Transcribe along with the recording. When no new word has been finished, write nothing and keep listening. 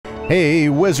Hey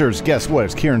Wizards, guess what?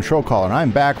 It's Kieran Trollcaller, and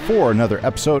I'm back for another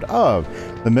episode of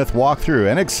the Myth Walkthrough.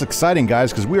 And it's exciting,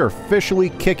 guys, because we are officially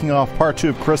kicking off Part 2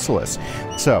 of Krysalis.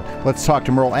 So, let's talk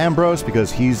to Merle Ambrose, because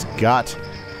he's got...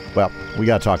 well, we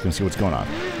gotta talk to him and see what's going on.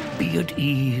 Be at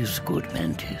ease, good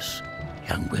Mantis,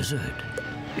 young wizard.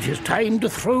 It is time to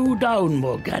throw down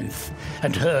Morganth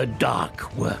and her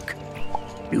dark work.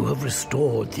 You have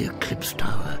restored the Eclipse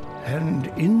Tower, and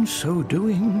in so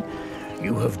doing...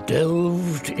 you have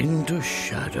delved into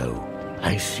shadow.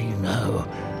 I see now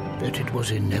that it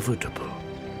was inevitable.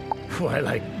 While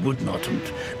I would not and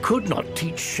could not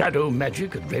teach shadow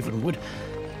magic at Ravenwood,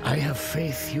 I have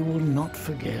faith you will not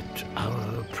forget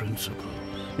our principles.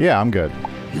 Yeah, I'm good.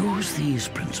 Use these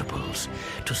principles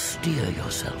to steer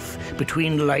yourself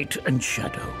between light and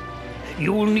shadow.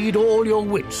 You will need all your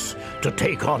wits to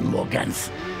take on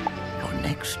Morganth. Your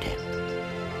next step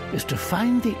is to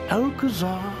find the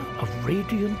Alcazar of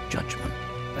Radiant Judgment,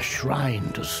 a shrine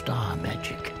to star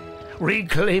magic.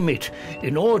 Reclaim it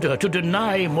in order to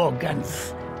deny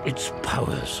Morganth its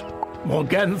powers.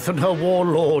 Morganth and her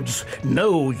warlords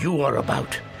know you are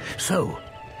about, so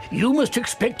you must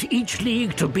expect each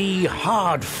league to be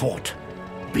hard fought.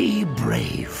 Be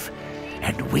brave,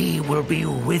 and we will be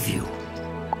with you.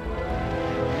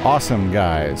 Awesome,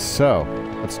 guys. So,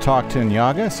 let's talk to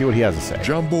Nyaga, see what he has to say.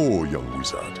 Jambo, young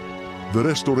wizard. The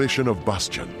restoration of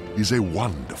Bastion is a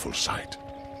wonderful sight.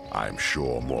 I'm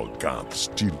sure Morganth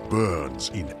still burns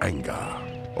in anger.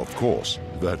 Of course,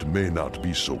 that may not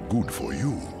be so good for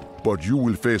you, but you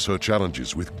will face her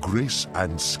challenges with grace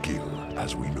and skill,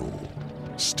 as we know.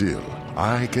 Still,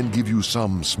 I can give you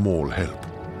some small help.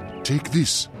 Take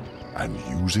this and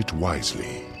use it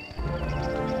wisely.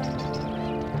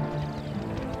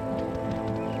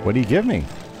 What do you give me?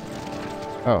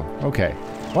 Oh, okay.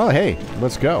 Well, hey,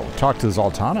 let's go. Talk to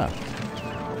Zoltana.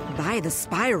 By the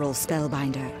spiral,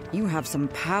 Spellbinder, you have some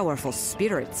powerful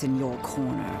spirits in your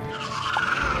corner.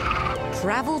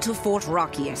 Travel to Fort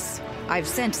Rockius. I've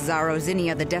sent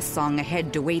Zarozinia the Death Song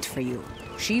ahead to wait for you.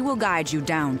 She will guide you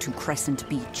down to Crescent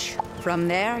Beach. From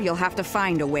there, you'll have to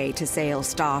find a way to sail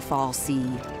Starfall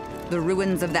Sea. The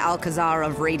ruins of the Alcazar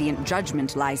of Radiant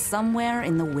Judgment lie somewhere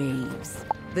in the waves.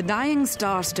 The dying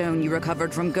starstone you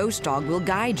recovered from Ghost Dog will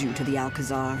guide you to the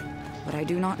Alcazar, but I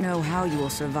do not know how you will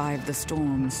survive the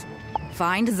storms.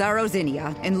 Find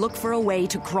Zarozinia and look for a way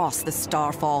to cross the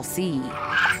Starfall Sea.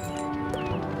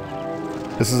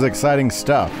 This is exciting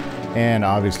stuff, and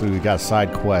obviously we got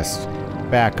side quests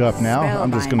back up now.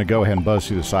 I'm just going to go ahead and buzz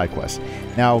through the side quests.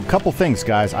 Now, a couple things,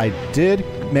 guys. I did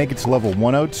make it to level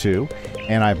 102,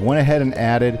 and I went ahead and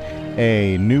added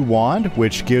a new wand,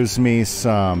 which gives me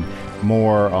some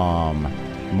more,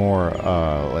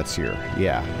 let's see here.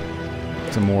 Yeah.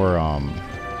 Some more,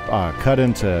 cut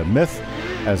into myth,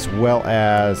 as well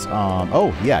as,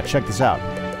 oh, yeah, check this out.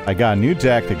 I got a new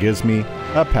deck that gives me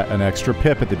an extra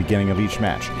pip at the beginning of each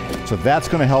match. So that's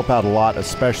going to help out a lot,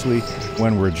 especially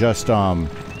when we're just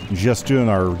doing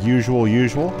our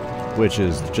usual, which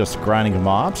is just grinding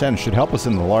mobs, and should help us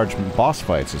in the large boss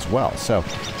fights as well. So,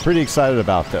 pretty excited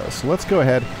about those. So let's go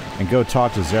ahead and go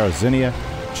talk to Zarozinia.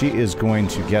 She is going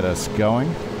to get us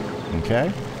going.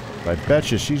 Okay? I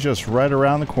bet you she's just right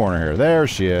around the corner here. There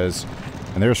she is.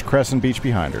 And there's Crescent Beach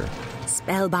behind her.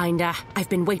 Spellbinder, I've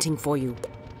been waiting for you.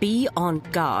 Be on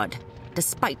guard.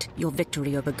 Despite your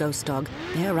victory over Ghost Dog,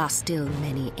 there are still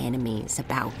many enemies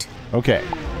about. Okay.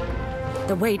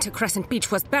 The way to Crescent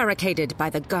Beach was barricaded by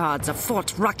the guards of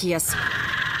Fort Rockius.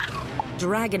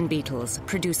 Dragon beetles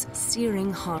produce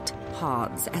searing hot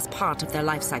pods as part of their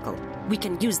life cycle. We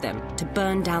can use them to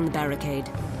burn down the barricade.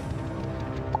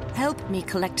 Help me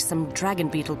collect some dragon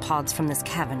beetle pods from this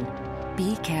cavern.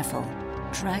 Be careful.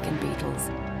 Dragon beetles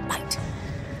bite.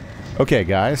 Okay,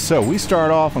 guys, so we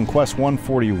start off on quest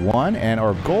 141, and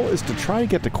our goal is to try to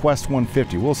get to quest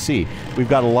 150. We'll see. We've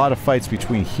got a lot of fights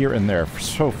between here and there.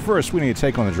 So first, we need to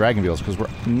take on the dragon beetles, because we're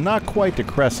not quite to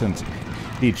Crescent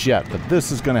Beach yet, but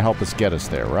this is going to help us get us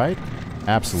there, right?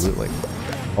 Absolutely.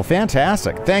 Well,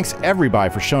 fantastic. Thanks,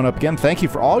 everybody, for showing up again. Thank you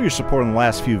for all your support in the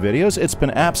last few videos. It's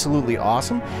been absolutely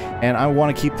awesome, and I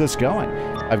want to keep this going.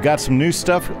 I've got some new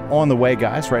stuff on the way,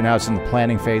 guys. Right now it's in the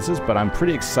planning phases, but I'm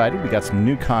pretty excited. We got some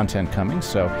new content coming,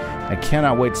 so I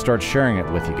cannot wait to start sharing it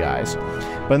with you guys.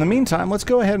 But in the meantime, let's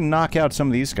go ahead and knock out some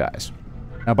of these guys.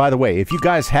 Now, by the way, if you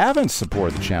guys haven't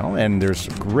supported the channel, and there's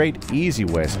great, easy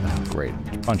ways... oh, great.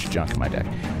 Bunch of junk in my deck.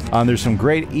 There's some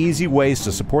great, easy ways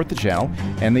to support the channel,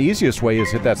 and the easiest way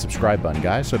is hit that subscribe button,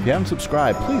 guys. So if you haven't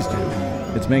subscribed, please do.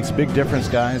 It makes a big difference,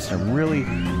 guys, and really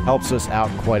helps us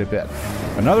out quite a bit.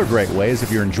 Another great way is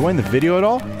if you're enjoying the video at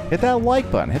all, hit that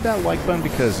like button. Hit that like button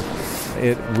because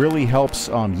it really helps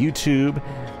YouTube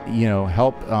you know,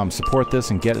 help support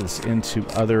this and get us into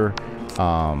other,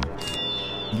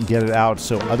 get it out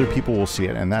so other people will see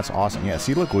it, and that's awesome. Yeah,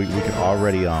 see, look, we could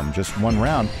already, just one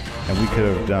round, and we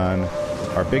could have done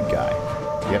our big guy.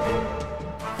 Yep.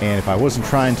 And if I wasn't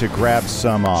trying to grab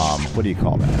some, what do you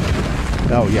call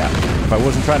that? Oh, yeah. If I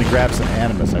wasn't trying to grab some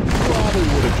animus, I probably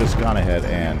would have just gone ahead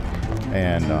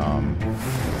and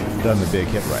done the big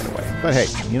hit right away. But hey,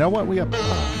 you know what? We got...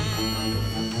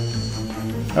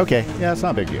 Okay, yeah, it's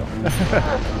not a big deal.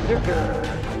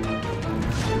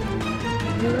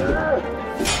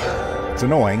 It's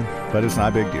annoying, but it's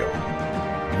not a big deal.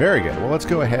 Very good. Well, let's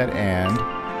go ahead and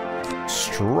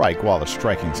strike while the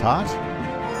striking's hot.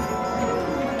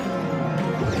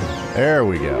 There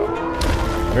we go.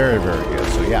 Very, very good.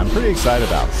 So yeah, I'm pretty excited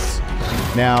about this.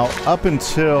 Now, up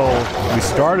until we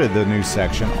started the new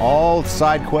section, all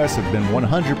side quests have been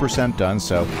 100% done.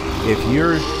 So if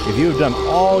you have done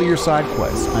all your side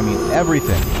quests, I mean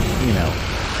everything, you know,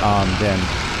 then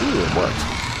it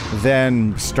worked.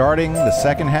 Then starting the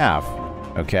second half,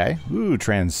 okay. Ooh,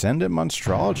 Transcendent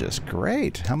Monstrologist,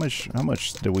 great. How much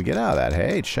did we get out of that?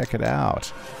 Hey, check it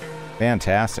out.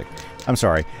 Fantastic. I'm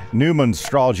sorry, new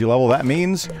Monstrology level. That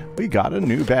means we got a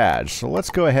new badge. So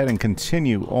let's go ahead and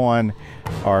continue on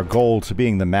our goal to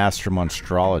being the Master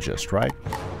Monstrologist, right?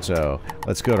 So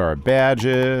let's go to our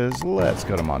badges. Let's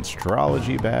go to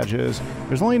Monstrology badges.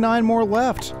 There's only 9 more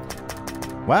left.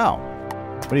 Wow.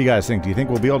 What do you guys think? Do you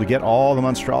think we'll be able to get all the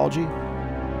Monstrology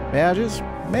badges?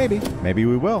 Maybe. Maybe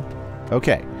we will.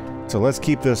 Okay. So let's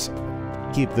keep this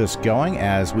going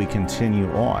as we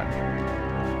continue on.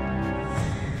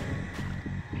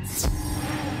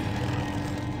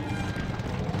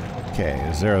 Okay,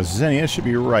 Zerozinia should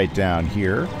be right down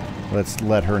here. Let's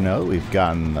let her know we've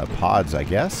gotten the pods, I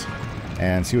guess,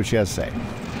 and see what she has to say.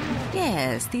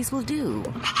 Yes, these will do.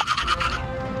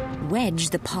 Wedge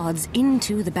the pods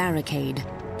into the barricade.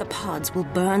 The pods will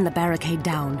burn the barricade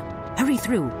down. Hurry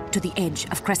through to the edge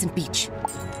of Crescent Beach.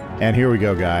 And here we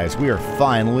go, guys. We are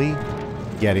finally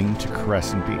getting to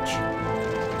Crescent Beach.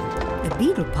 The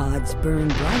beetle pods burn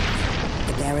brightly.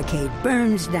 The barricade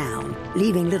burns down,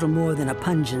 leaving little more than a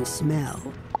pungent smell.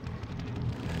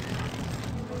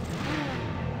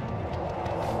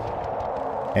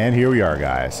 And here we are,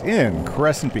 guys, in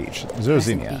Crescent Beach,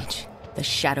 Zozinia. Crescent Beach. The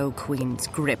Shadow Queen's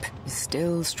grip is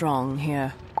still strong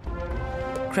here.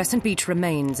 Crescent Beach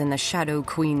remains in the Shadow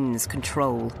Queen's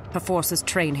control. Her forces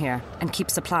train here and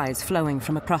keep supplies flowing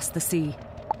from across the sea.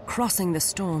 Crossing the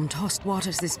storm-tossed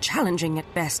waters is challenging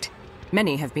at best.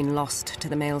 Many have been lost to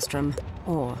the Maelstrom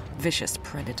or vicious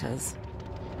predators.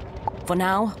 For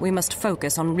now, we must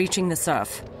focus on reaching the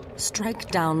surf. Strike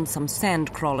down some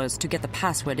sand crawlers to get the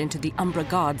password into the Umbra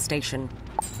Guard station.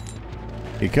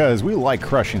 Because we like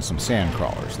crushing some sand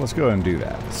crawlers. Let's go ahead and do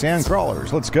that. Sand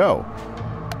crawlers, let's go.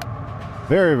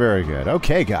 Very, very good.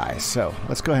 Okay, guys, so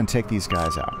let's go ahead and take these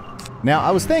guys out. Now,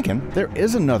 I was thinking, there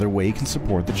is another way you can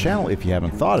support the channel if you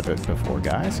haven't thought of it before,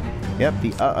 guys. Yep,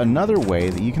 another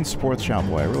way that you can support the channel,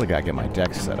 boy, I really gotta get my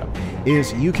deck set up,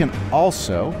 is you can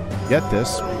also, get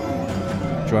this,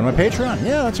 join my Patreon.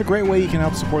 Yeah, that's a great way you can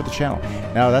help support the channel.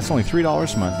 Now, that's only $3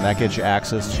 a month, and that gets you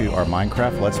access to our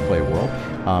Minecraft Let's Play world.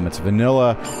 It's a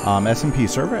vanilla SMP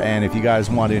server, and if you guys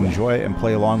want to enjoy it and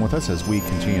play along with us as we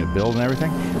continue to build and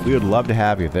everything, we would love to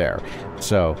have you there.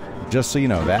 So, just so you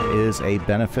know, that is a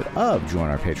benefit of joining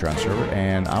our Patreon server,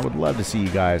 and I would love to see you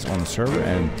guys on the server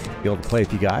and be able to play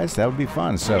with you guys. That would be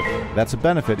fun. So, that's a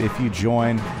benefit if you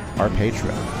join our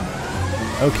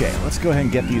Patreon. Okay, let's go ahead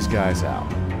and get these guys out.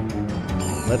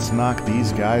 Let's knock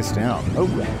these guys down. Oh,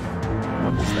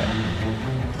 what was that?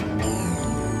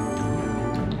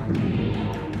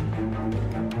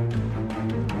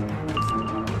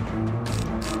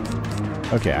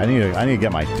 Okay, I need to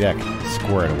get my deck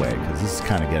squared away because this is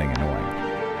kind of getting annoying.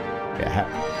 Yeah,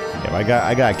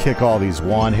 I got to kick all these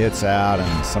wand hits out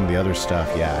and some of the other stuff.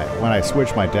 Yeah, when I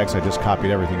switched my decks, I just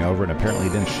copied everything over and apparently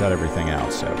didn't shut everything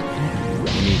out. So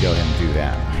we need to go ahead and do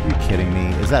that. Are you kidding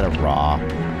me? Is that a raw?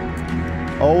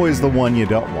 Always the one you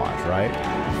don't want, right?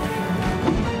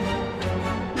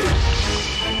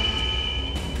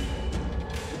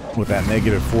 With that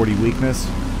negative 40 weakness.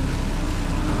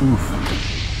 Oof.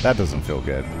 That doesn't feel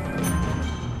good.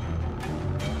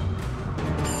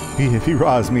 If he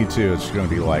raws me too, it's going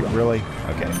to be like, really?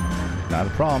 Okay. Not a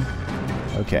problem.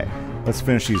 Okay. Let's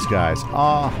finish these guys.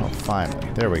 Oh, finally.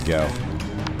 There we go.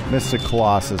 Mystic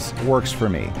Colossus works for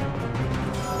me.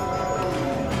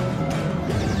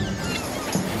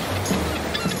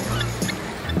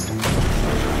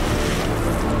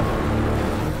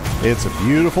 It's a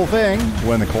beautiful thing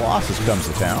when the Colossus comes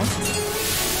to town.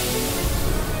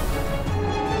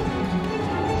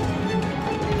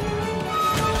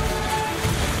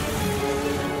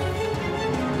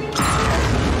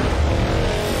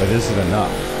 But is it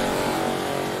enough?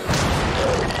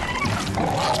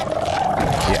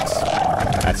 Yes.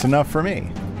 That's enough for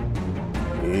me.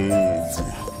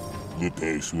 The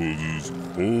password is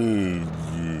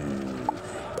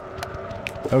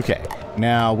Okay,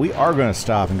 now we are going to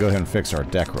stop and go ahead and fix our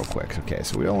deck real quick. Okay,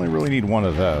 so we only really need one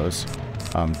of those.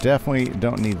 Definitely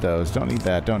don't need those. Don't need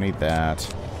that. Don't need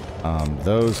that.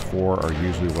 Those four are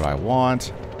usually what I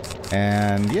want.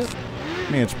 And, yep.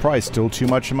 I mean, it's probably still too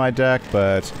much in my deck,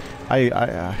 but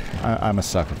I'm a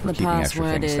sucker for keeping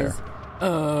extra things there.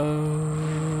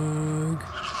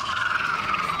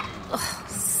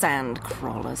 Sand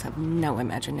crawlers have no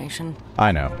imagination.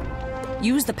 I know.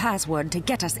 Use the password to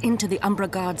get us into the Umbra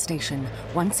Guard station.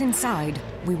 Once inside,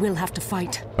 we will have to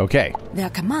fight. Okay. Their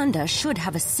commander should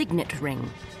have a signet ring.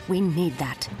 We need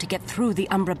that to get through the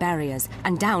Umbra barriers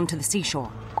and down to the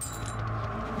seashore.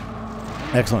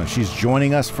 Excellent. She's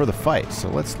joining us for the fight, so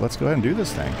let's go ahead and do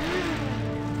this thing.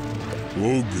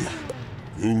 okay.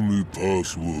 Only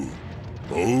password.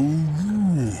 Oh,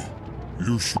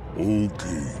 you should.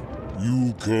 Okay.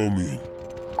 You come in.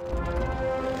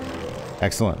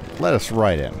 Excellent. Let us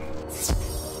right in.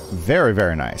 Very,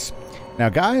 very nice. Now,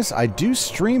 guys, I do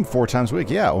stream 4 times a week.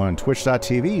 Yeah, on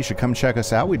twitch.tv. You should come check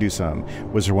us out. We do some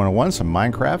Wizard101, some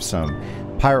Minecraft, some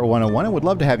Pirate 101. I would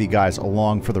love to have you guys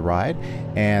along for the ride.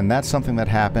 And that's something that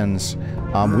happens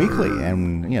weekly.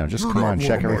 And, you know, just come on and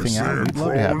check everything out. We'd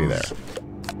love to have you there.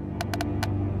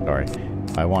 Sorry.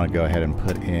 I want to go ahead and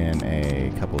put in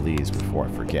a couple of these before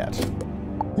I forget.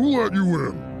 Who let you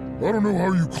in? I don't know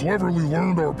how you cleverly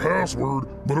learned our password,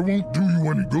 but it won't do you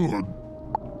any good.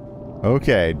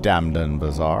 Okay, Damden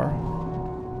Bazaar.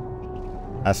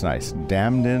 That's nice.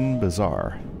 Damden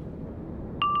Bazaar.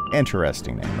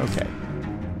 Interesting name. Okay.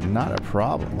 Not a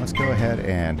problem. Let's go ahead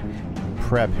and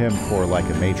prep him for like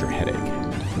a major headache.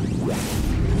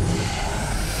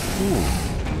 Ooh.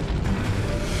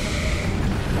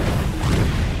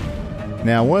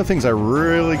 Now, one of the things I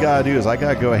really gotta do is I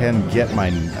gotta go ahead and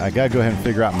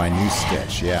figure out my new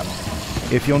stitch. Yeah.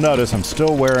 If you'll notice, I'm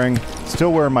still wearing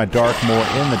my Darkmoor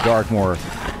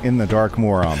in the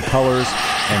Darkmoor colors,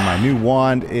 and my new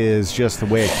wand is just the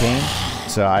way it came.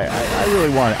 So I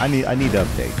need to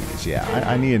update these. Yeah,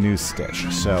 I need a new stitch.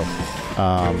 So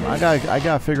I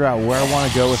gotta figure out where I want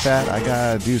to go with that. I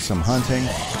gotta do some hunting.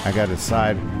 I gotta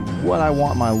decide what I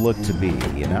want my look to be.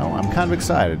 You know, I'm kind of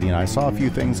excited. You know, I saw a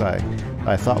few things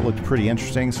I thought looked pretty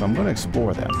interesting, so I'm going to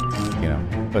explore them. You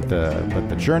know, but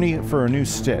the journey for a new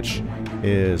stitch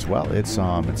is, well, it's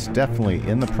definitely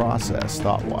in the process,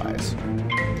 thought-wise.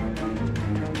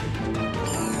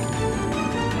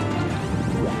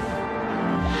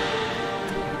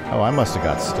 Oh, I must have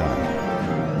got stunned.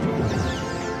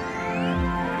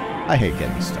 I hate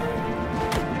getting stunned.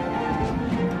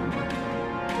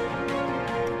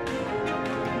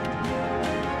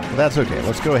 But that's okay.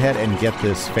 Let's go ahead and get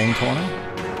this Fang Corner.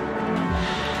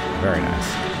 Very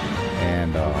nice.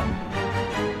 And,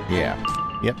 yeah.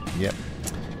 Yep.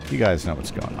 You guys know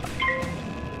what's going on.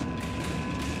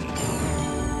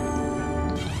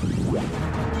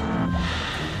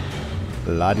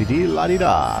 La-di-dee,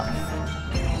 la-di-da.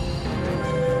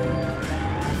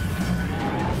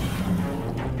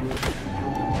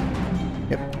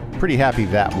 Yep. Pretty happy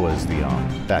that was the,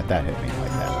 that hit me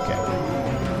like that. Okay.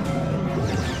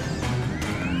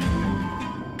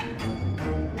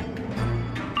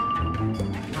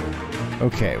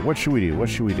 Okay, what should we do?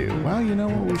 Well, you know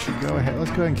what? We should go ahead.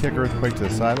 Let's go ahead and kick Earthquake to the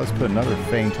side. Let's put another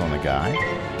feint on the guy.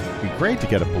 It'd be great to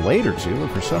get a blade or two, but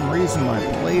for some reason my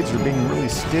blades are being really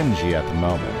stingy at the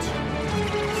moment.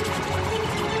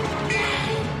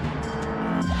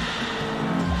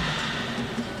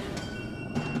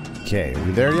 Okay, are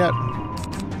we there yet?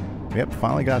 Yep,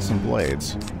 finally got some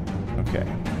blades. Okay.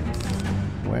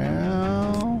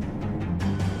 Well,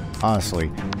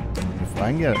 honestly, if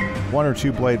I can get 1 or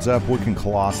 2 blades up, we can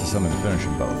Colossus them and finish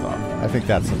them both off. I think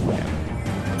that's the plan.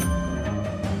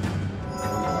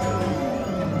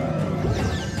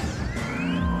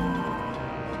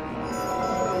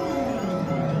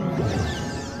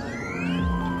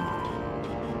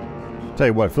 Tell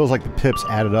you what, it feels like the pips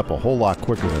added up a whole lot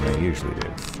quicker than they usually do.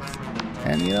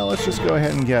 And, you know, let's just go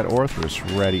ahead and get Orthrus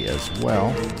ready as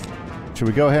well. Should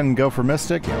we go ahead and go for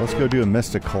Mystic? Yeah, let's go do a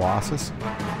Mystic Colossus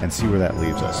and see where that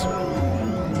leaves us.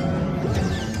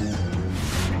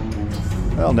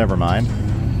 Well, never mind.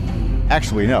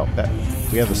 Actually, no.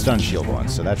 We have the stun shield on,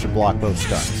 so that should block both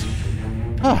stuns.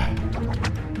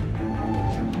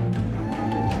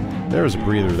 There's a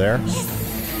breather there.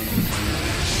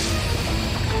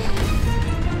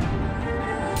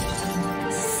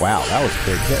 Wow, that was a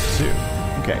big hit, too.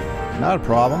 Okay, not a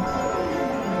problem.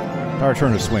 Our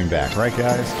turn to swing back, right,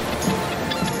 guys?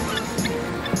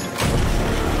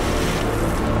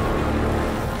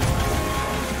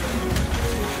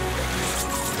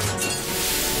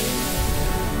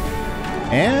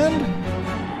 And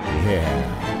yeah.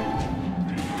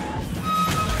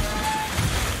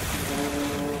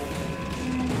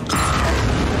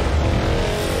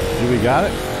 Do we got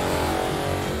it?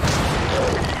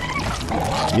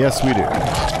 Yes, we do.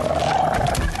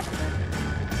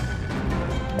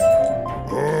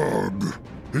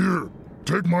 Here,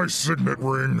 take my signet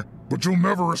ring, but you'll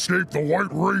never escape the white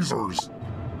razors.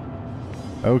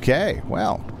 Okay,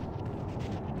 well.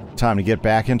 Time to get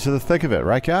back into the thick of it,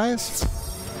 right, guys?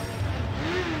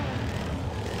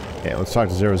 Okay, let's talk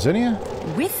to Zerozinia.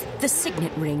 With the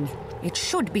signet ring, it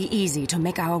should be easy to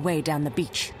make our way down the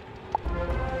beach.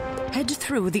 Head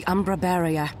through the Umbra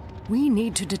barrier. We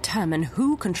need to determine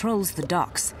who controls the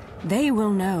docks. They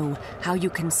will know how you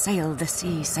can sail the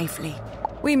sea safely.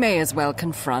 We may as well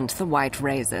confront the White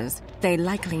Razors. They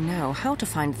likely know how to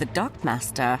find the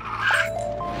dockmaster.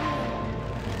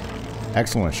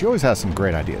 Excellent. She always has some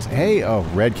great ideas. Hey, oh,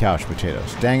 red couch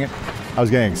potatoes. Dang it. I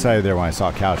was getting excited there when I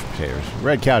saw couch potatoes.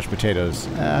 Red couch potatoes,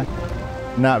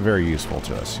 not very useful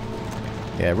to us.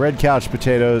 Yeah, red couch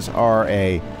potatoes are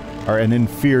an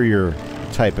inferior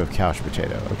type of couch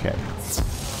potato. Okay.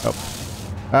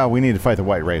 Oh, we need to fight the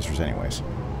White Razors anyways.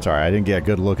 Sorry, I didn't get a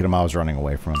good look at him. I was running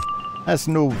away from him. That's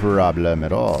no problem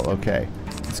at all. Okay,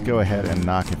 let's go ahead and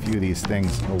knock a few of these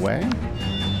things away.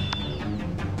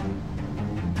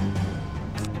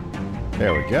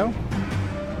 There we go.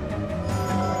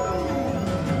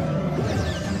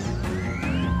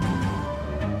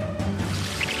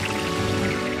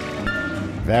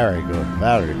 Very good,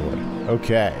 very good.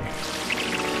 Okay.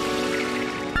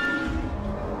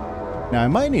 Now I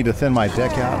might need to thin my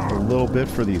deck out a little bit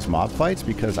for these mob fights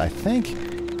because I think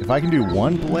if I can do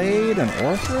one blade and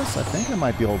Orthrus, I think I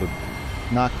might be able to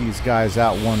knock these guys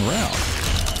out one round.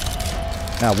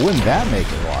 Now wouldn't that make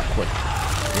it a lot quicker?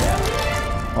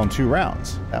 Yeah. On 2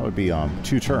 rounds. That would be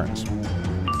 2 turns.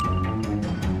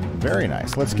 Very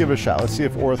nice. Let's give it a shot. Let's see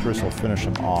if Orthrus will finish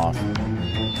him off.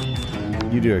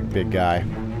 You do it, big guy.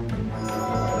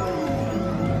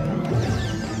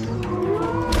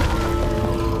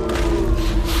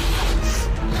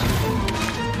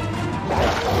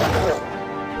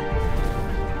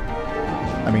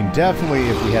 I mean, definitely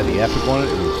if we had the epic on it,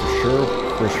 it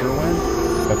would for sure win.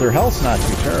 But their health's not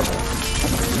too terrible.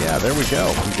 Yeah, there we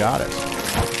go. We got it.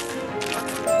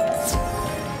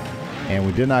 And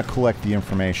we did not collect the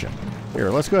information. Here,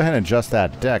 let's go ahead and adjust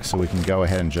that deck so we can go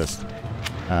ahead and just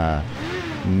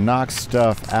knock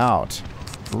stuff out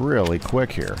really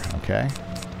quick here, okay?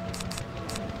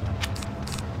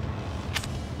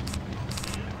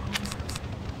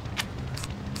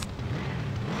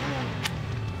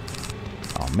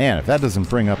 Oh man, if that doesn't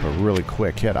bring up a really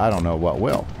quick hit, I don't know what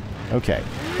will. Okay,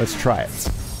 let's try it.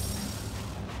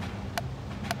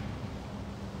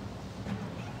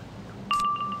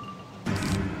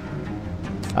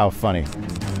 Oh, funny.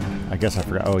 I guess I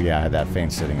forgot. Oh, yeah, I had that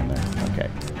feint sitting in there. Okay.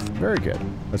 Very good.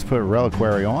 Let's put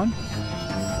Reliquary on.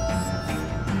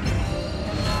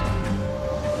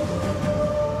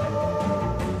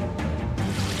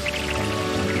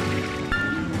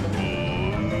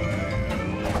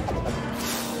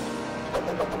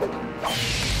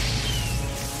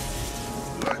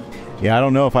 Yeah, I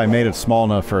don't know if I made it small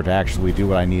enough for it to actually do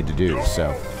what I need to do,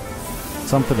 so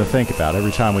something to think about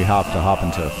every time we hop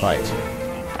into a fight.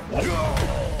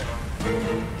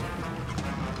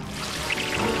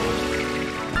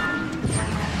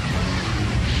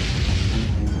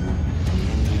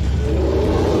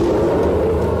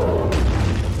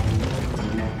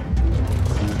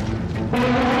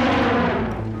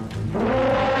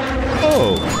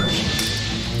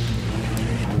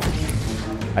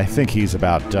 I think he's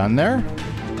about done there.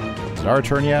 Is it our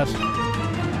turn yet?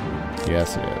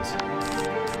 Yes, it is.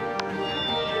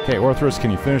 Okay, Orthrus,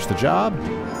 can you finish the job?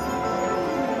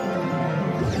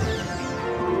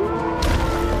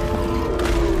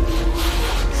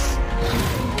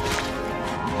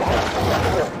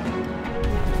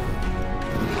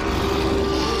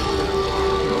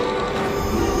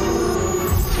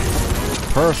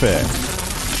 Perfect.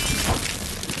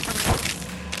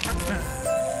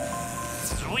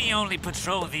 We only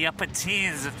patrol the upper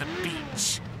tiers of the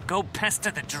beach. Go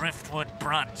pester the driftwood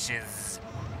branches.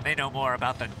 They know more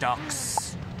about the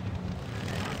docks.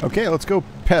 Okay, let's go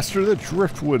pester the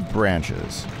driftwood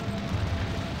branches.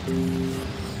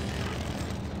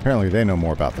 Apparently they know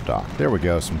more about the dock. There we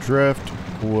go, some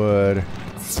driftwood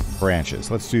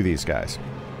branches. Let's do these guys.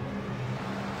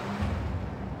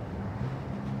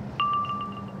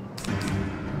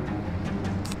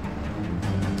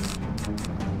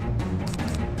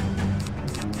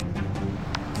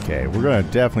 Okay, we're going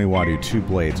to definitely want to do 2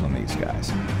 blades on these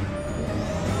guys.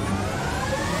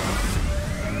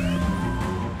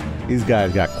 These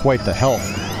guys got quite the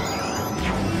health.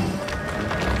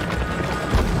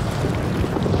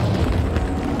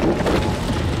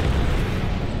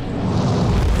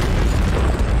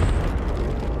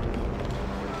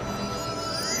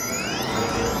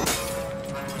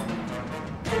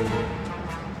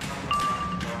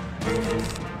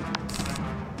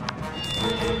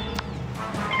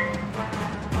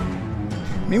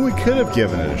 I mean, we could have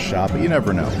given it a shot, but you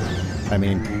never know. I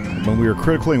mean, when we were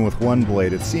criticaling with 1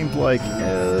 blade, it seemed like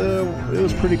it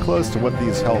was pretty close to what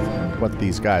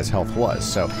these guys' health was.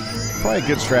 So, probably a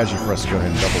good strategy for us to go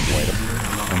ahead and double blade them,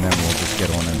 and then we'll just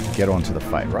get on to the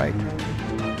fight, right?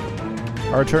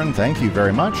 Our turn. Thank you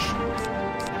very much.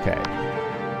 Okay.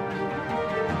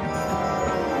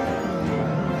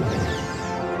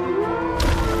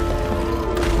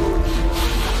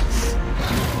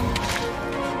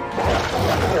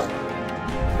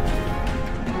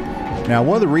 Now,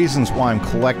 one of the reasons why I'm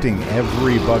collecting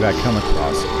every bug I come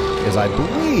across is I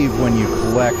believe when you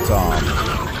collect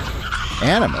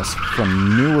Animus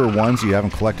from newer ones you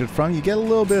haven't collected from, you get a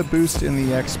little bit of boost in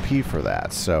the XP for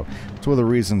that. So, it's one of the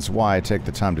reasons why I take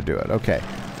the time to do it. Okay,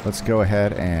 let's go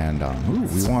ahead and... ooh,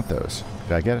 we want those.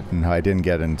 Did I get it? No, I didn't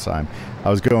get it in time. I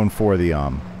was going for the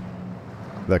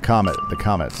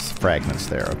comet's fragments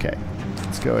there. Okay,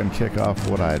 let's go ahead and kick off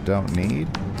what I don't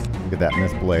need. Get that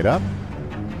Myth Blade up.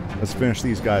 Let's finish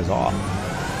these guys off.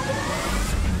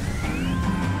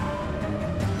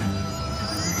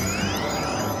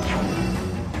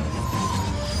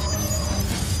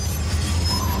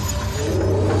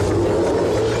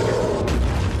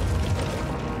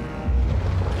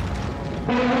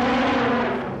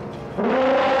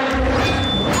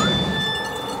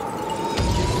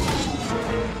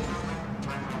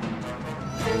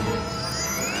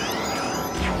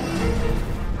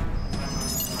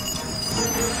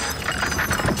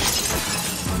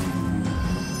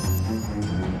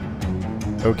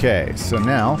 Okay, so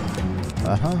now...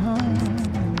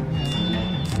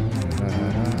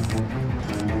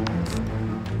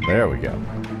 There we go.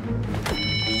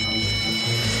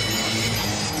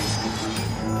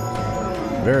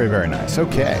 Very, very nice.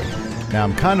 Okay. Now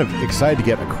I'm kind of excited to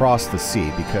get across the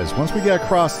sea, because once we get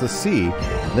across the sea,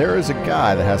 there is a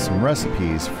guy that has some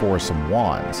recipes for some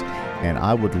wands. And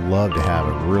I would love to have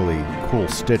a really cool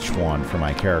Stitch wand for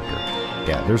my character.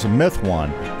 Yeah, there's a Myth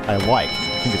wand I like.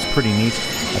 I think it's pretty neat.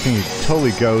 I think it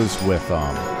totally goes with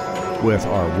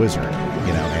our wizard,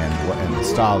 you know, and the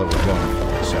style that we're going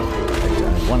for. So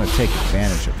I want to take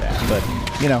advantage of that. But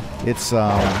you know, it's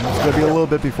going to be a little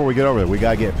bit before we get over there. We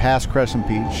got to get past Crescent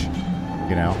Beach,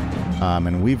 you know,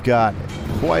 and we've got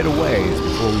quite a ways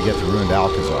before we get to Ruined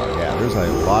Alcazar. Yeah, there's a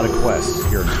lot of quests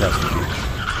here in Crescent Beach.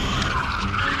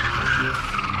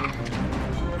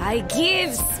 I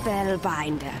give,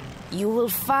 Spellbinder. You will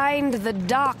find the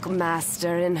Dark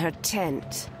Master in her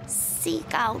tent. Seek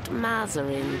out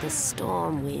Mazarin, the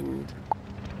Stormwind.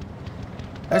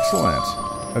 Excellent.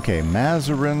 Okay,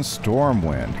 Mazarin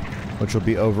Stormwind, which will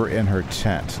be over in her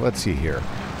tent. Let's see here.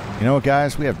 You know what,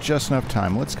 guys? We have just enough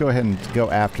time. Let's go ahead and go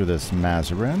after this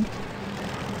Mazarin.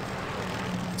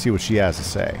 See what she has to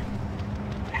say.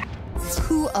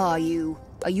 Who are you?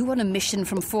 Are you on a mission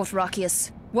from Fort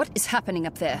Rakius? What is happening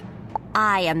up there?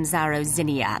 I am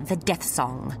Zarozinia, the Death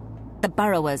Song. The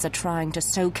burrowers are trying to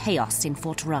sow chaos in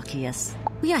Fort Rakius.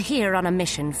 We are here on a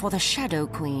mission for the Shadow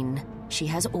Queen. She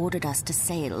has ordered us to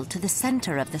sail to the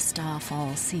center of the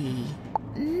Starfall Sea.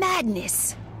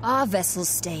 Madness! Our vessels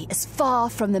stay as far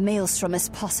from the Maelstrom as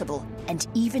possible, and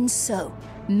even so,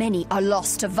 many are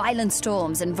lost to violent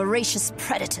storms and voracious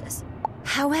predators.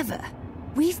 However,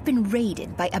 we've been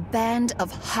raided by a band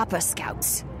of Hopper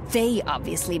Scouts. They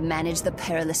obviously manage the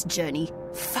perilous journey.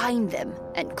 Find them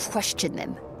and question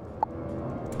them.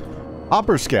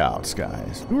 Hopper Scouts,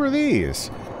 guys. Who are these?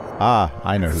 Ah,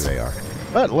 I know who they are.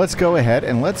 But let's go ahead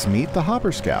and let's meet the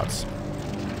Hopper Scouts.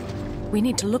 We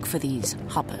need to look for these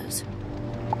hoppers.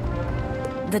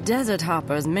 The desert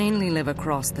hoppers mainly live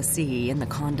across the sea in the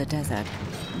Konda Desert,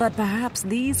 but perhaps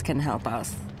these can help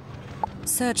us.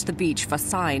 Search the beach for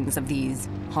signs of these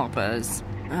hoppers.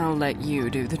 I'll let you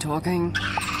do the talking.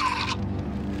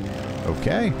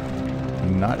 Okay.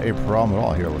 Not a problem at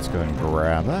all. Here, let's go ahead and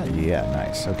grab that. Yeah,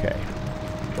 nice. Okay.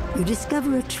 You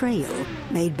discover a trail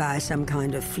made by some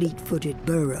kind of fleet-footed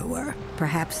burrower.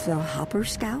 Perhaps the Hopper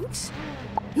Scouts?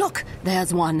 Look,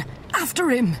 there's one. After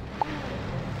him.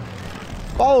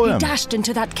 Follow him. He dashed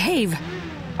into that cave.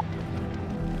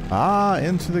 Ah,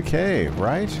 into the cave,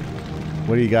 right?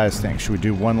 What do you guys think? Should we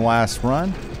do one last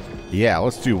run? Yeah,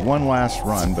 let's do one last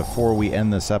run before we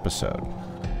end this episode.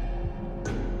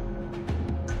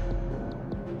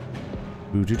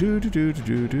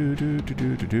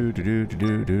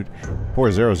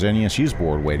 Poor Zero Xenia, she's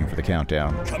bored waiting for the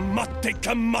countdown. Kamate,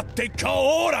 kamate,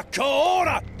 kaora,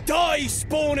 kaora! Die,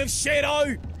 spawn of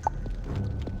shadow!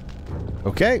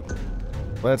 Okay,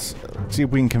 let's see if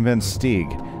we can convince Stieg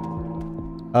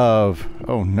of,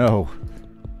 oh no,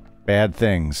 bad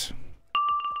things.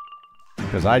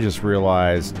 Because I just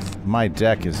realized my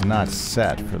deck is not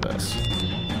set for this.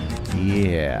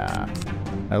 Yeah.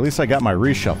 At least I got my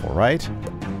reshuffle, right?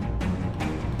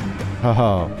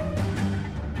 Oh.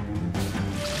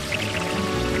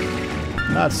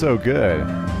 Not so good.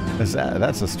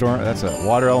 That's a storm. That's a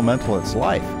water elemental. It's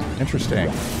life. Interesting.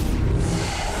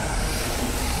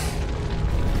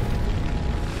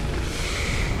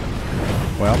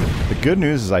 Well, the good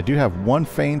news is I do have one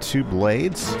Feint, 2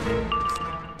 blades.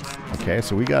 Okay,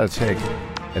 so we got to take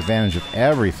advantage of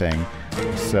everything,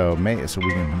 so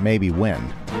we can maybe win.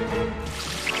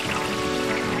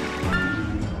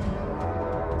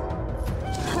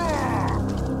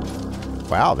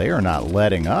 Wow, they are not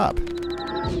letting up.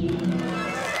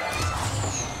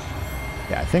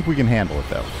 Yeah, I think we can handle it,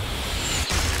 though.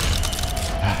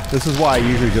 This is why I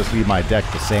usually just leave my deck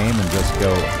the same and just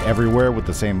go everywhere with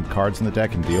the same cards in the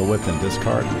deck and deal with and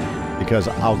discard. Because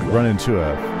I'll run into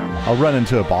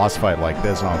a boss fight like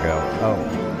this and I'll go, oh,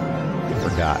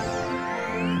 forgot.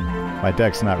 My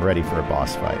deck's not ready for a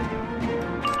boss fight.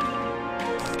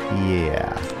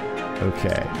 Yeah.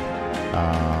 Okay.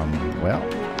 Well,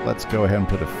 let's go ahead and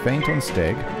put a Feint on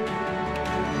Stig.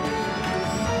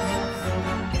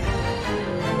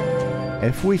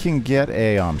 If we can get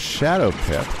a Shadow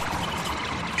Pip,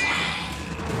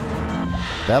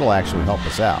 that'll actually help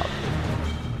us out.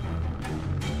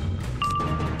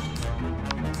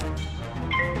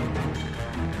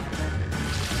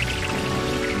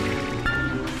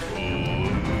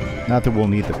 Not that we'll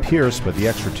need the Pierce, but the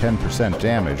extra 10%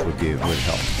 damage would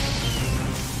help.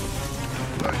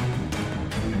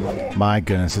 My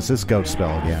goodness, it's this goat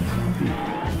spell again.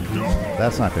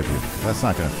 That's not gonna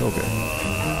feel good.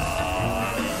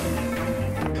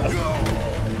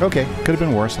 Okay, could have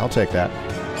been worse. I'll take that.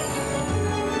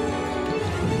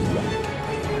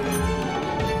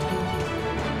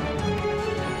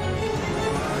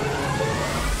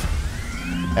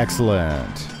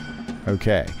 Excellent.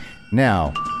 Okay,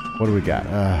 now what do we got?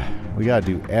 We gotta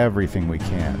do everything we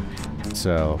can.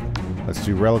 So let's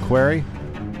do Reliquary.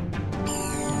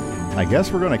 I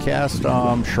guess we're gonna cast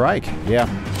Shrike. Yeah,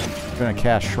 we're gonna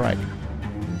cast Shrike.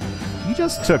 You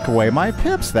just took away my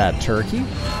pips, that turkey.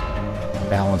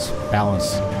 Balance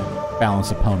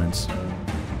opponents.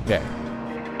 Okay.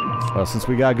 Well, since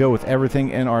we gotta go with everything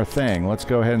in our thing, let's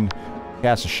go ahead and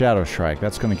cast a Shadow Strike.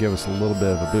 That's gonna give us a little bit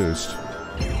of a boost.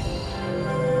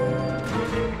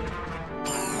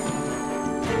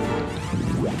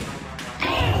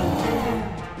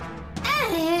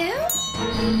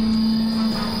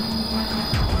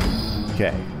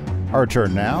 Okay. Our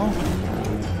turn now.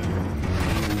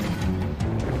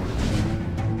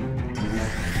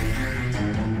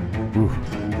 Ooh.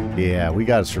 Yeah, we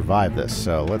gotta survive this,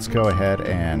 so let's go ahead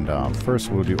and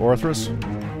first we'll do Orthrus.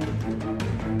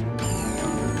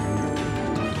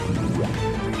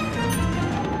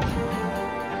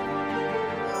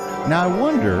 Now I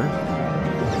wonder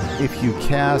if you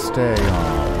cast a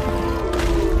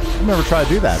I've never tried to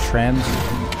do that,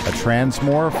 a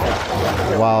transmorph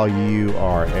while you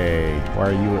are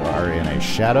in a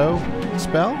shadow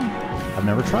spell. I've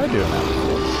never tried doing that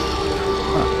before.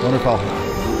 Huh, wonder if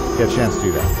I'll get a chance to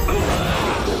do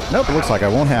that. Nope, it looks like I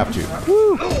won't have to.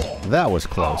 Woo! That was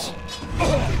close.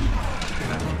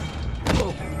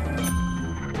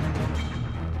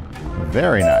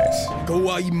 Very nice.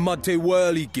 Kawaii mate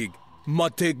whirly gig.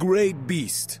 Mate great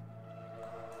beast.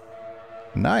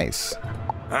 Nice.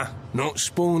 Huh? Not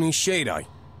spawning shade eye.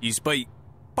 You speak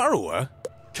Burrower?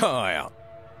 Kaya.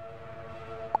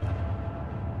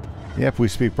 Yep, we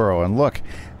speak Burrow. And look,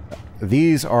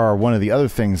 these are one of the other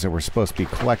things that we're supposed to be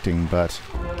collecting, but...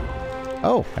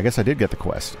 Oh, I guess I did get the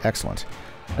quest. Excellent.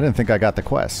 I didn't think I got the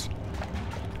quest.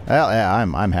 Well, yeah,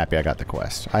 I'm happy I got the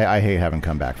quest. I hate having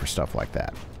come back for stuff like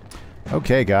that.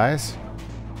 Okay, guys.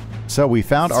 So we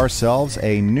found ourselves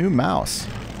a new mouse.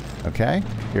 Okay?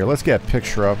 Here, let's get a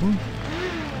picture of him.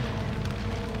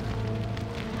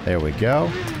 There we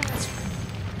go.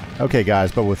 Okay,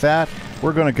 guys, but with that,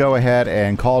 we're going to go ahead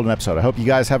and call it an episode. I hope you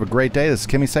guys have a great day. This is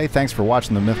Kimise. Thanks for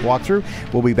watching the Myth walkthrough.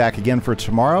 We'll be back again for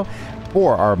tomorrow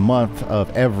for our month of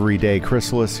everyday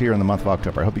Krysalis here in the month of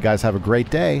October. I hope you guys have a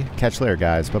great day. Catch you later,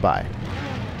 guys. Bye-bye.